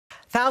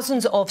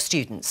Thousands of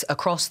students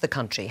across the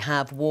country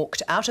have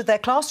walked out of their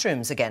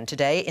classrooms again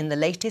today in the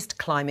latest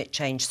climate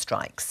change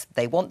strikes.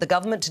 They want the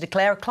government to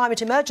declare a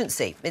climate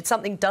emergency. It's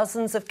something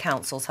dozens of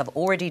councils have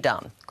already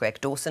done.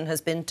 Greg Dawson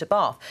has been to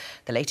Bath,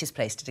 the latest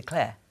place to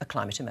declare a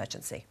climate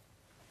emergency.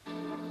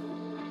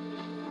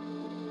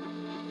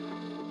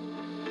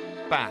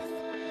 Bath,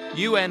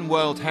 UN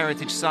World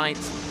Heritage Site,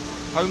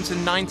 home to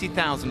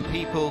 90,000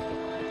 people,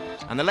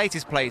 and the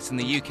latest place in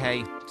the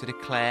UK to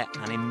declare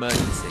an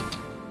emergency.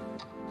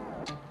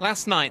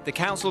 Last night, the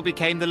council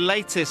became the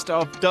latest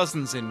of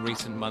dozens in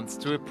recent months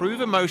to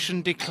approve a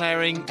motion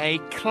declaring a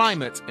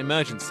climate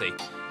emergency.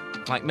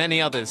 Like many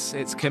others,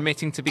 it's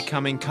committing to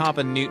becoming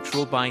carbon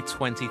neutral by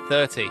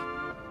 2030.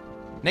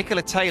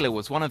 Nicola Taylor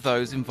was one of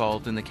those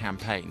involved in the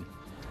campaign.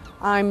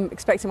 I'm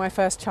expecting my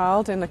first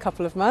child in a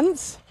couple of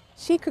months.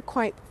 She could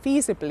quite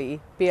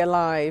feasibly be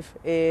alive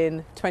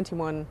in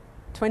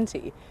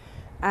 2120.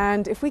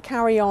 And if we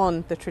carry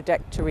on the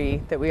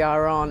trajectory that we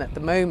are on at the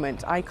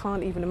moment, I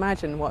can't even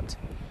imagine what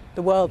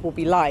the world will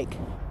be like.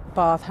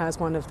 Bath has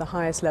one of the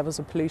highest levels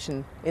of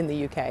pollution in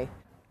the UK.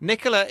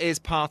 Nicola is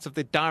part of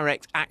the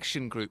direct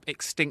action group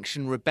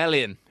Extinction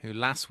Rebellion, who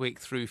last week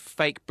threw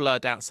fake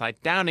blood outside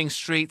Downing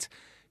Street,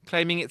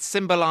 claiming it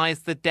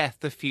symbolised the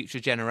death of future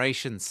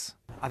generations.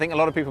 I think a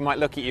lot of people might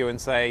look at you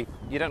and say,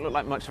 you don't look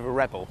like much of a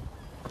rebel.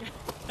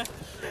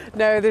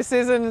 No, this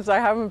isn't. I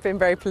haven't been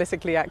very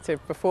politically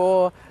active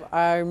before.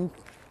 I'm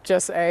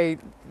just a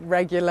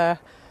regular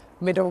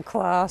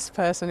middle-class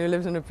person who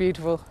lives in a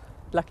beautiful,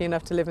 lucky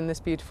enough to live in this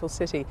beautiful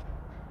city.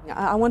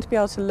 I want to be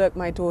able to look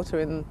my daughter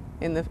in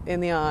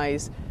the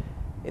eyes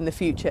in the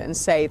future and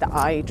say that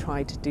I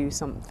tried to do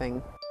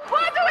something.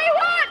 What do we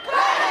want?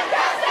 Climate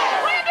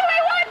justice! When do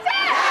we want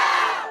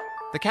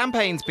it? The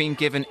campaign's been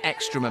given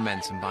extra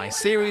momentum by a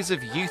series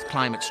of youth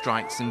climate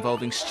strikes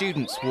involving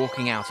students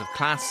walking out of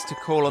class to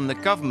call on the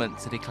government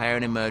to declare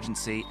an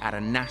emergency at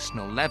a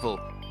national level.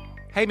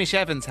 Hamish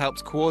Evans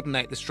helps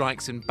coordinate the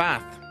strikes in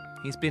Bath.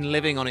 He's been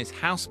living on his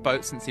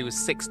houseboat since he was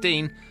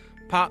 16,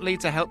 partly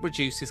to help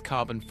reduce his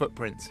carbon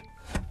footprint.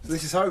 So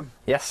this is home?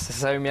 Yes, this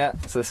is home, yeah.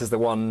 So this is the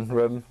one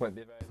room.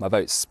 My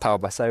boat's powered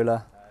by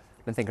solar.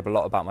 I've been thinking a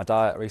lot about my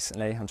diet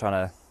recently. I'm trying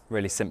to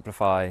really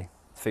simplify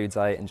foods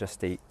I eat and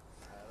just eat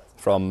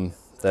from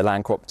the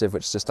land cooperative,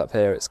 which is just up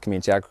here. It's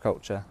community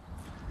agriculture.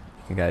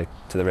 You can go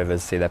to the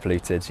rivers, see they're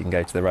polluted. You can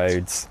go to the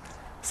roads,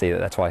 see that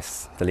they're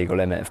twice the legal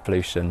limit of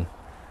pollution.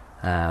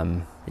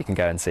 You can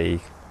go and see,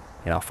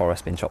 our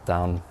forest being chopped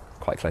down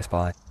quite close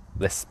by.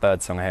 This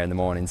bird song I hear in the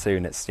morning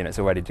soon, it's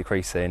already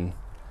decreasing.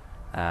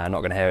 Not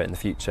going to hear it in the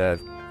future.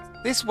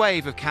 This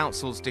wave of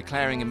councils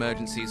declaring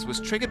emergencies was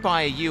triggered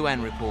by a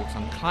UN report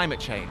on climate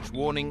change,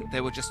 warning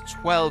there were just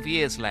 12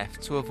 years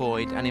left to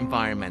avoid an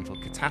environmental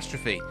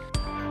catastrophe.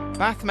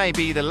 Bath may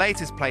be the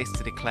latest place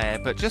to declare,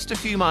 but just a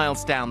few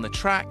miles down the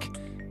track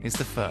is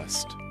the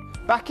first.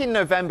 Back in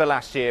November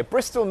last year,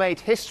 Bristol made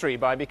history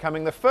by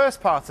becoming the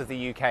first part of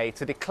the UK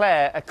to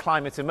declare a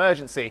climate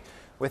emergency,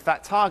 with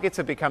that target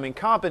of becoming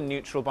carbon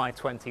neutral by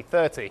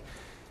 2030.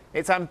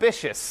 It's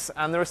ambitious,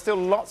 and there are still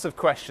lots of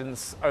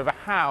questions over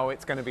how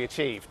it's going to be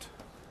achieved.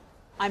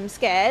 I'm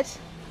scared,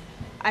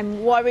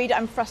 I'm worried,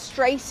 I'm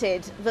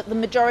frustrated that the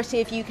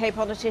majority of UK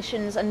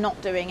politicians are not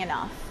doing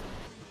enough.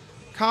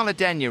 Carla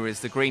Denyer is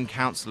the Green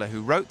councillor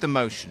who wrote the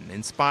motion,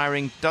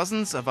 inspiring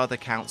dozens of other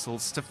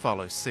councils to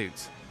follow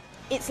suit.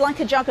 It's like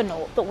a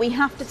juggernaut that we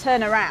have to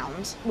turn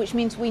around, which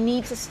means we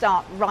need to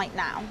start right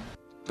now.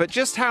 But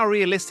just how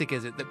realistic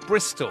is it that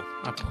Bristol,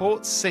 a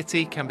port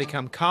city, can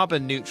become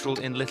carbon neutral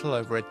in little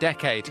over a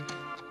decade,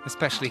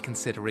 especially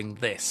considering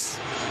this?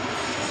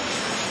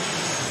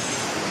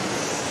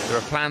 There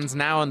are plans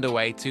now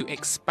underway to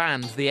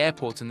expand the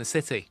airport in the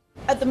city.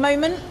 At the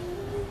moment,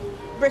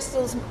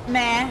 Bristol's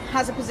mayor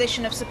has a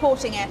position of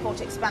supporting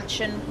airport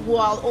expansion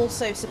while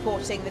also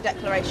supporting the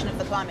declaration of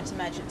the climate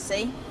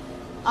emergency.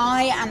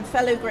 I and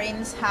fellow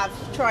Greens have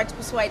tried to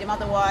persuade him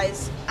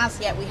otherwise. As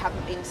yet, we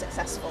haven't been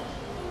successful.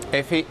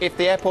 If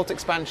the airport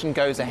expansion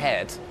goes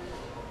ahead,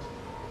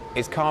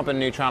 is carbon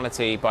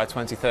neutrality by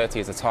 2030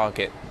 as a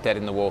target dead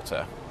in the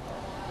water?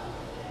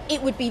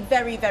 It would be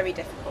very, very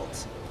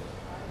difficult.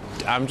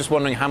 I'm just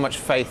wondering how much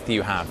faith do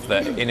you have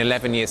that in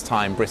 11 years'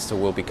 time Bristol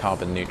will be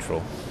carbon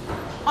neutral?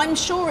 I'm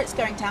sure it's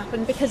going to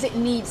happen because it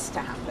needs to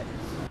happen.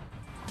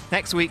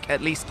 Next week,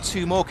 at least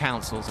 2 more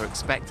councils are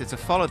expected to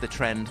follow the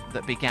trend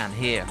that began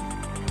here.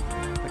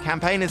 The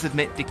campaigners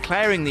admit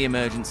declaring the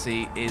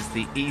emergency is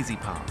the easy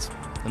part.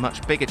 The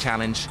much bigger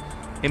challenge,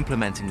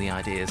 implementing the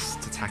ideas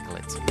to tackle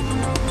it.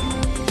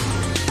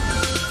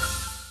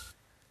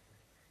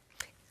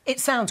 It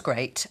sounds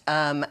great,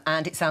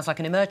 and it sounds like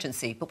an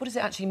emergency, but what does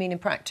it actually mean in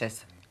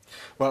practice?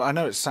 Well, I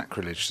know it's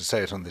sacrilege to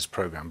say it on this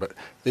programme, but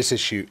this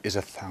issue is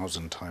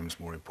 1,000 times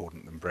more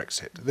important than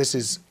Brexit. This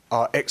is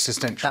our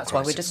existential crisis. That's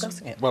why we're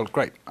discussing it. Well,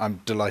 great.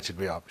 I'm delighted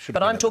we are.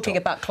 But I'm talking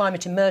about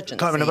climate emergency.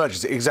 Climate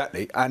emergency,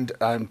 exactly. And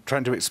I'm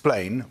trying to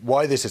explain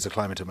why this is a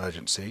climate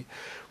emergency.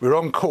 We're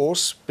on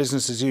course,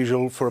 business as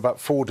usual, for about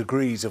 4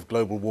 degrees of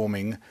global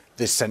warming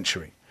this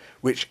century,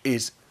 which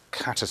is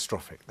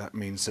catastrophic. That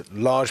means that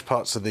large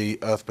parts of the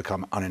Earth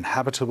become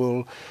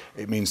uninhabitable.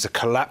 It means the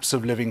collapse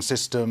of living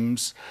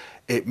systems.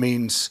 It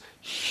means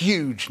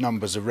huge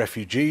numbers of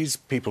refugees,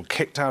 people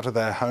kicked out of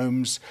their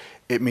homes.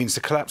 It means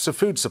the collapse of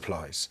food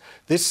supplies.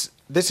 This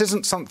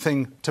isn't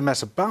something to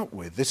mess about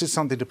with. This is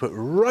something to put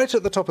right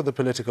at the top of the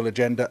political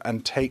agenda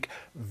and take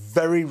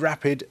very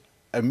rapid,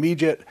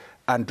 immediate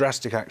and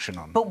drastic action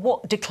on. But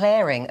what,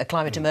 declaring a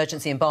climate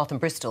emergency in Bath and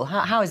Bristol,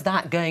 how is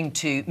that going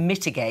to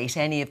mitigate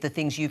any of the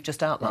things you've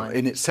just outlined? Well,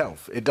 in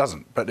itself, it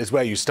doesn't, but it's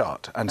where you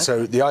start. And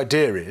so the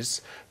idea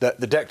is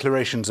that the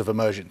declarations of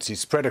emergency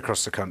spread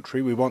across the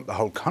country. We want the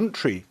whole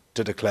country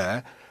to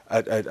declare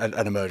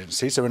an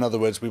emergency. So, in other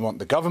words, we want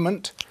the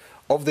government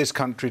of this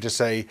country to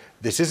say,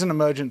 this is an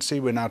emergency,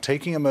 we're now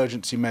taking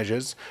emergency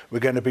measures, we're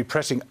going to be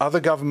pressing other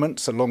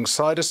governments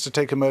alongside us to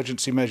take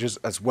emergency measures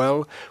as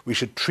well. We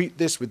should treat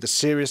this with the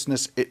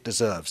seriousness it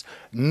deserves.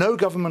 No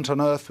government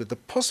on earth, with the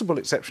possible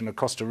exception of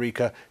Costa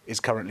Rica, is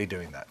currently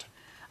doing that.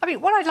 I mean,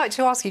 what I'd like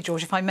to ask you,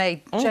 George, if I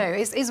may, Joe,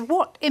 is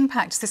what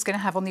impact is this going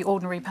to have on the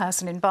ordinary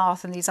person in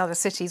Bath and these other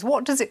cities?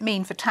 What does it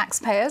mean for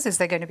taxpayers? Is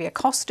there going to be a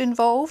cost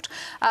involved?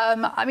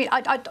 I mean,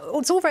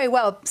 it's all very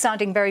well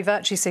sounding very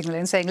virtue signalling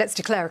and saying, let's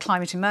declare a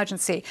climate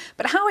emergency.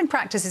 But how in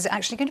practice is it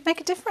actually going to make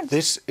a difference?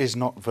 This is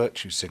not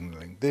virtue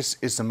signalling. This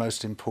is the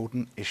most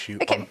important issue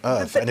on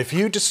earth. And if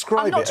you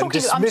describe it and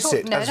dismiss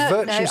it as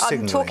virtue signalling,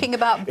 I'm talking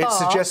about it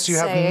suggests you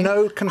have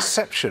no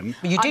conception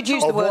you did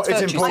use the word what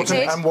is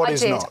important and what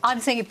is not. I'm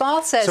saying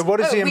Bath says, so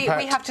what is the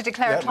impact? We have to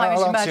declare a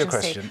climate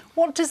emergency.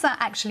 What does that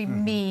actually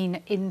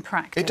mean in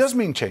practice? It does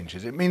mean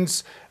changes. It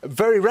means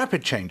very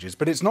rapid changes,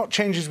 but it's not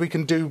changes we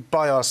can do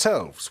by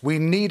ourselves. We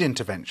need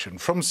intervention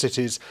from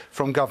cities,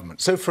 from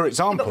government. So, for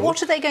example... But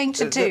what are they going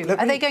to do?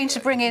 Are they going to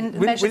bring in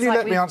measures Will you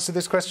let me answer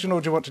this question, or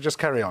do you want to just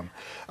carry on?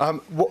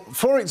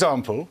 For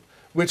example,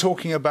 we're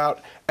talking about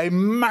a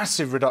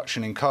massive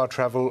reduction in car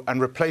travel and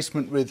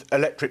replacement with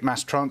electric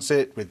mass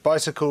transit, with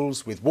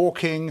bicycles, with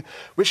walking,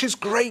 which is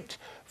great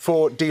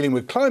for dealing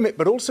with climate,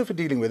 but also for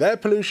dealing with air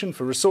pollution,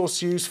 for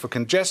resource use, for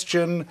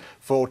congestion,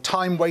 for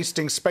time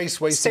wasting, space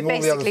wasting,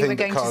 all the other things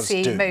that cars do. So basically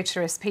we're going to see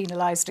motorists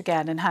penalised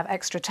again and have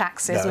extra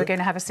taxes. No, we're going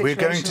to have a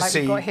situation like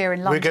we've got here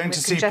in London. We're going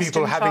to see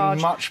people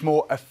having much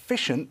more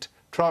efficient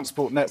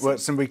transport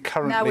networks than we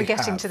currently have. Now we're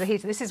getting to the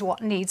heat. This is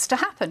what needs to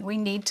happen. We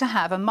need to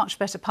have a much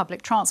better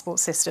public transport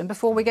system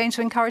before we're going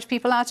to encourage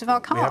people out of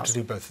our cars. We have to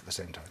do both at the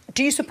same time.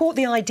 Do you support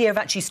the idea of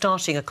actually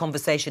starting a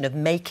conversation of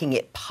making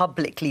it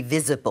publicly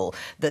visible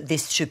that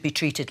this should be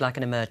treated like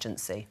an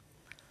emergency?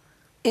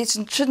 It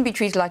shouldn't be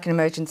treated like an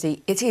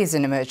emergency. It is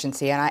an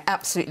emergency, and I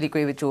absolutely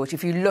agree with George.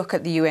 If you look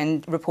at the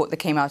UN report that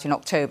came out in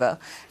October,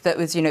 that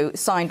was,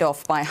 signed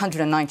off by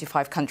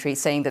 195 countries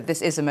saying that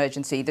this is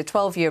emergency, the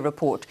 12-year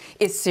report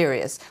is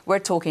serious. We're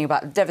talking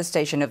about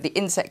devastation of the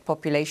insect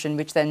population,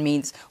 which then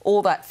means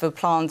all that for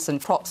plants and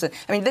crops. I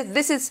mean,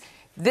 this is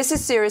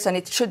serious, and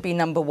it should be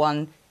number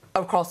one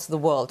across the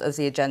world as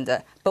the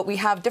agenda. But we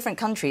have different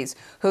countries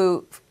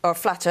who are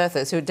flat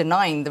earthers who are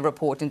denying the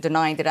report and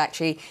denying that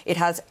actually it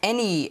has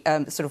any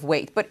sort of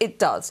weight. But it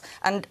does.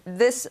 And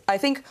this, I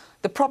think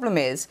the problem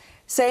is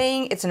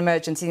saying it's an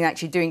emergency and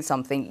actually doing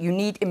something. You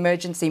need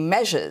emergency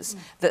measures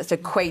that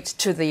equate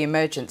to the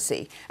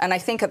emergency. And I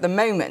think at the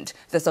moment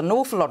there's an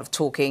awful lot of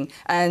talking,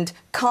 and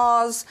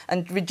cars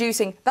and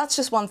reducing, that's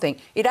just one thing.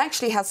 It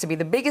actually has to be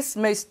the biggest,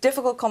 most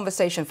difficult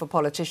conversation for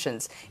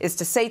politicians is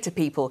to say to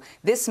people,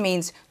 this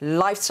means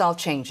lifestyle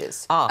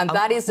changes. And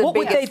that is the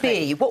biggest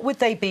thing. What would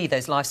they be,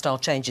 those lifestyle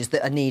changes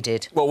that are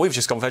needed? Well, we've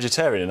just gone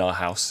vegetarian in our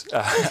house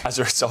as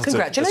a result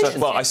Congratulations.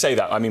 Well, I say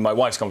that. I mean, my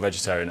wife's gone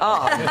vegetarian.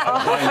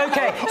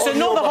 OK, so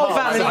not the whole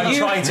family. I'm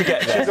trying to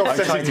get there. I'm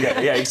trying to get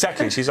there. Yeah,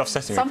 exactly. She's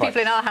offsetting. Some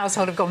people in our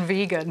household have gone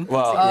vegan.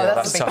 Well, yeah,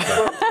 that's tough.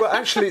 Well,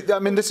 actually, I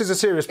mean, this is a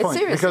serious point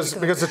because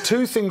the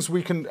two things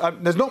we can...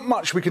 there's not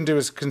much we can do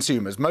as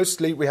consumers.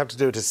 Mostly we have to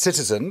do it as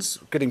citizens,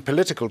 getting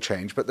political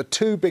change. But the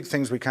two big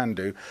things we can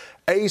do,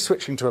 A,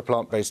 switching to a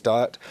plant-based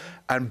diet,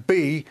 and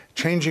B,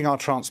 changing our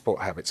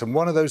transport habits. And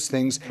one of those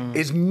things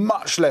is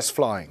much less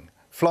flying.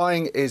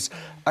 Flying is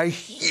a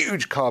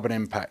huge carbon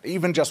impact.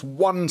 Even just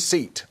one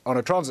seat on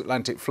a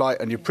transatlantic flight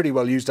and you've pretty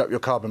well used up your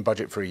carbon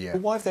budget for a year.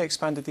 Well, why have they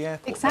expanded the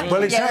airport? Exactly.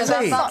 Well,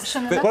 exactly.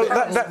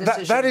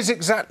 Yeah, that is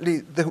exactly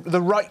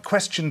the right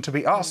question to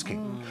be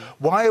asking.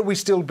 Why are we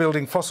still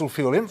building fossil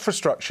fuel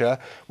infrastructure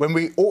when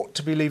we ought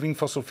to be leaving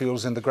fossil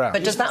fuels in the ground?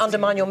 But does that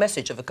undermine your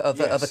message of a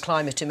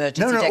climate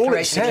emergency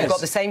declaration? You've got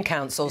the same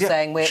council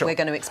saying we're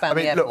going to expand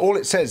the airport. Look, all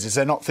it says is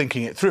they're not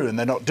thinking it through and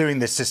they're not doing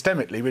this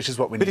systemically, which is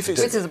what we need to do.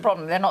 This is the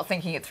problem. They're not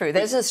thinking it through.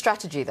 There's a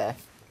strategy there.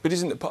 But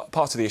isn't it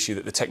part of the issue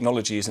that the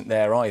technology isn't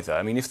there either?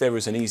 I mean, if there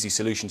was an easy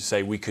solution to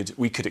say we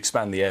could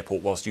expand the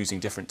airport whilst using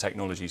different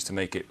technologies to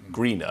make it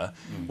greener,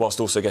 whilst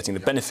also getting the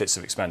benefits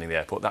of expanding the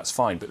airport, that's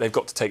fine. But they've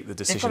got to take the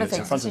decision that's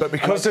in front of them. But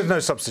because there's no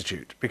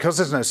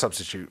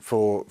substitute,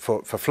 for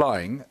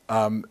flying,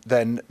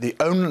 then the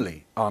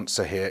only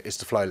answer here is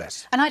to fly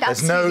less. And I'd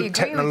There's absolutely no agree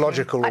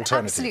technological with you. alternative.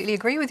 I'd absolutely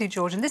agree with you,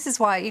 George. And this is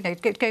why, you know,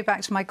 go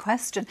back to my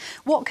question.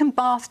 What can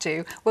Bath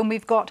do when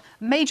we've got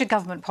major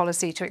government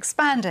policy to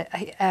expand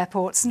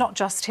airports, not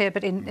just here,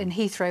 but in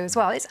Heathrow as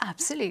well? It's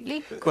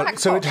absolutely crackpot.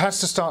 So it has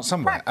to start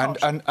somewhere.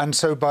 And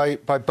so by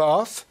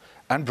Bath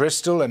and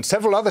Bristol and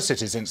several other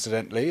cities,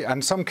 incidentally,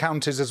 and some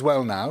counties as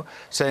well now,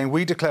 saying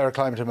we declare a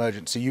climate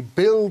emergency, you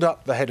build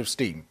up the head of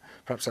steam.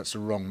 Perhaps that's the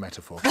wrong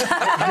metaphor.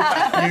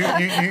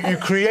 you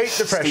create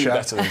the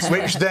pressure,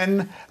 which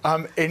then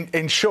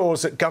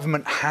ensures that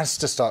government has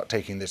to start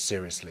taking this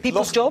seriously.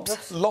 People's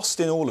jobs? Lost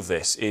in all of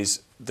this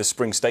is the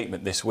spring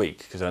statement this week,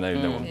 because I know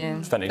no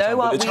one spent any time.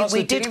 No, but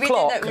we did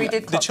clock.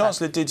 The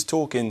Chancellor did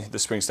talk in the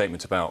spring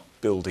statement about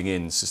building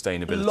in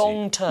sustainability.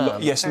 Long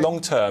term. Yes, long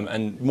term,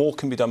 and more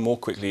can be done more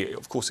quickly.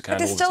 Of course it can all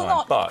the time. But it's still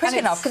not quick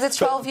enough, because it's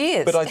 12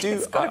 years. But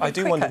I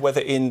do wonder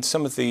whether in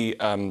some of the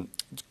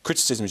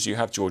criticisms you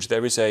have, George,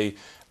 there is a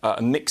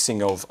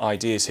mixing of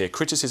ideas here.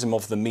 Criticism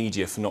of the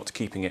media for not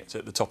keeping it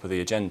at the top of the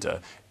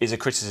agenda is a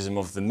criticism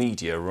of the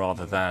media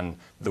rather than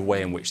the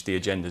way in which the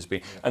agenda's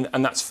been.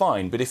 And that's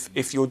fine, but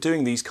if you're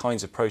doing these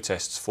kinds of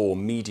protests for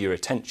media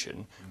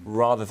attention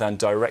rather than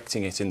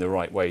directing it in the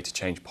right way to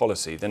change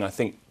policy, then I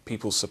think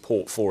people's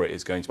support for it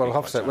is going to be... Well,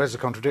 Hofstede, where's the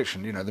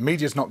contradiction? You know, the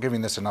media's not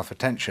giving this enough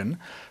attention.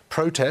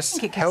 Protests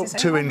help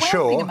to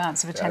ensure...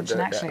 amounts of attention,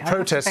 actually.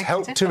 Protests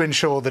help to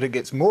ensure that it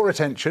gets more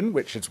attention,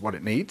 which is what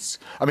it needs.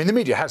 I mean, the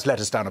media has let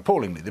us down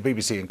appallingly, the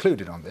BBC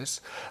included on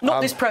this.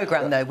 Not this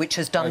programme, though, which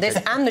has done this,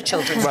 and the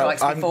children's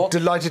strikes before. I'm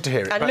delighted to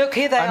hear it. And look,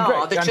 here they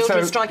are, the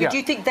children's strike. Yeah. Do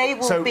you think they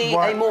will be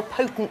a more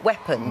potent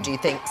weapon, do you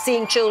think?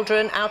 Seeing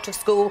children out of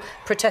school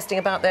protesting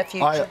about their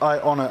future? I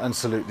honour and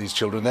salute these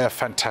children. They're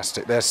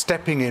fantastic. They're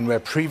stepping in where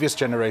previous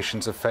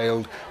generations have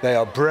failed. They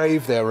are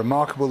brave, they're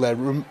remarkable,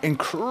 they're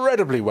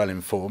incredibly well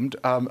informed.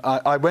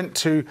 I went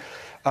to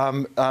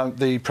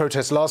the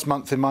protest last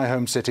month in my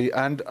home city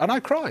and I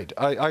cried.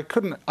 I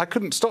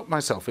couldn't stop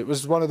myself. It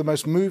was one of the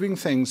most moving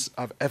things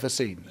I've ever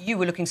seen. You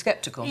were looking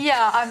sceptical.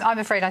 Yeah, I'm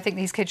afraid I think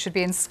these kids should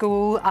be in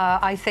school.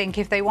 I think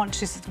if they want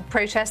to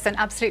protest, then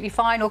absolutely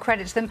fine, all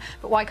credit to them.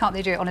 But why can't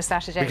they do it on a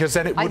Saturday? Because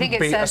then it wouldn't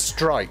be a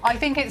strike. I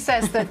think it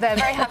says that they're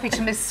very happy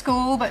to miss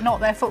school, but not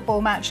their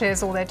football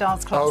matches or their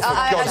dance clubs. Oh,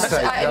 for God's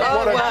sake.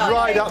 What a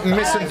dried-up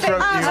misanthrope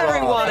you are.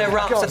 Everyone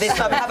erupts at this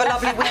time. Have a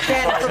lovely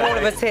weekend from all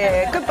of us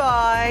here.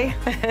 Goodbye.